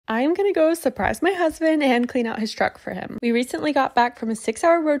I'm gonna go surprise my husband and clean out his truck for him. We recently got back from a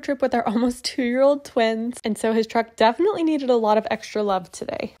 6-hour road trip with our almost 2-year-old twins, and so his truck definitely needed a lot of extra love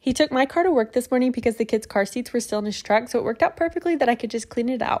today. He took my car to work this morning because the kids' car seats were still in his truck, so it worked out perfectly that I could just clean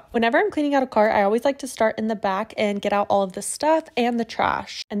it out. Whenever I'm cleaning out a car, I always like to start in the back and get out all of the stuff and the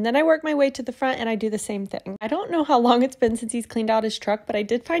trash, and then I work my way to the front and I do the same thing. I don't know how long it's been since he's cleaned out his truck, but I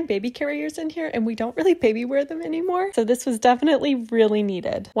did find baby carriers in here and we don't really baby wear them anymore, so this was definitely really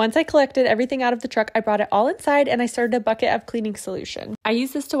needed. Once I collected everything out of the truck, I brought it all inside and I started a bucket of cleaning solution. I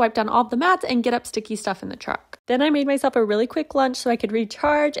used this to wipe down all of the mats and get up sticky stuff in the truck. Then I made myself a really quick lunch so I could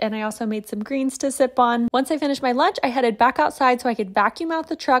recharge, and I also made some greens to sip on. Once I finished my lunch, I headed back outside so I could vacuum out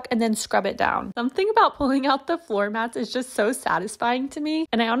the truck and then scrub it down. Something about pulling out the floor mats is just so satisfying to me,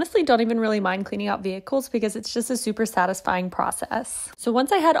 and I honestly don't even really mind cleaning out vehicles because it's just a super satisfying process. So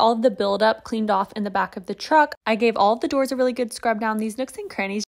once I had all of the buildup cleaned off in the back of the truck, I gave all of the doors a really good scrub down. These nooks and crannies